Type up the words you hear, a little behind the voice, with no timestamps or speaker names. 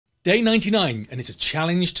Day 99, and it's a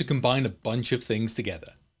challenge to combine a bunch of things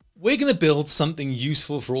together. We're going to build something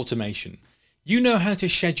useful for automation. You know how to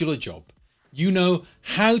schedule a job, you know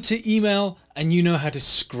how to email, and you know how to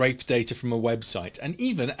scrape data from a website and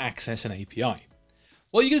even access an API.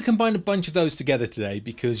 Well, you're going to combine a bunch of those together today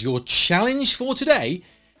because your challenge for today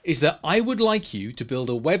is that I would like you to build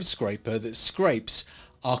a web scraper that scrapes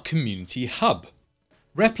our community hub.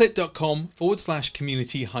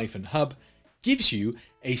 Replit.com/community-hub gives you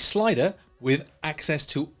a slider with access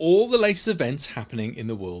to all the latest events happening in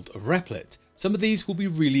the world of Replit. Some of these will be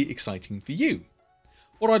really exciting for you.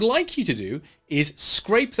 What I'd like you to do is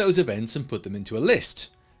scrape those events and put them into a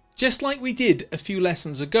list. Just like we did a few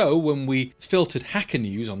lessons ago when we filtered hacker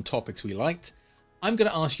news on topics we liked, I'm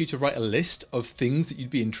going to ask you to write a list of things that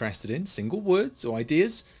you'd be interested in, single words or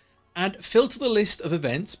ideas, and filter the list of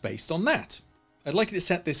events based on that. I'd like you to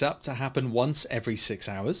set this up to happen once every 6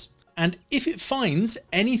 hours. And if it finds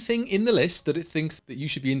anything in the list that it thinks that you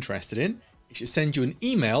should be interested in, it should send you an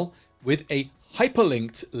email with a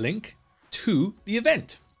hyperlinked link to the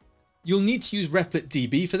event. You'll need to use Replit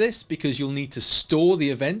DB for this because you'll need to store the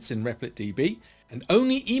events in Replit DB and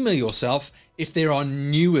only email yourself if there are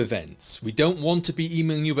new events. We don't want to be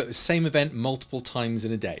emailing you about the same event multiple times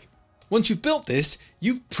in a day. Once you've built this,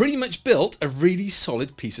 you've pretty much built a really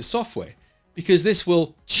solid piece of software because this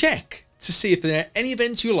will check to see if there are any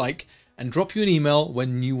events you like and drop you an email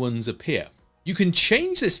when new ones appear. You can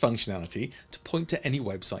change this functionality to point to any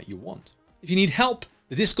website you want. If you need help,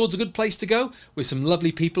 the Discord's a good place to go with some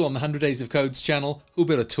lovely people on the 100 Days of Codes channel who'll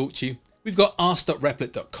be able to talk to you. We've got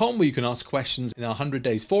ask.replit.com where you can ask questions in our 100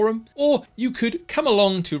 Days forum, or you could come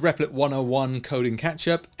along to Replit 101 Coding Catch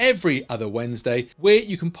Up every other Wednesday where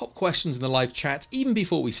you can pop questions in the live chat even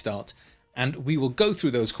before we start, and we will go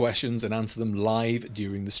through those questions and answer them live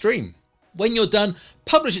during the stream. When you're done,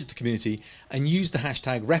 publish it to the community and use the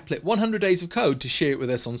hashtag Replit 100 Days of Code to share it with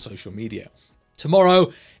us on social media.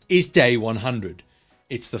 Tomorrow is day 100.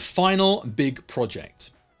 It's the final big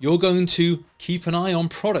project. You're going to keep an eye on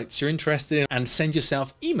products you're interested in and send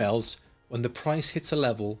yourself emails when the price hits a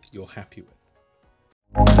level you're happy with.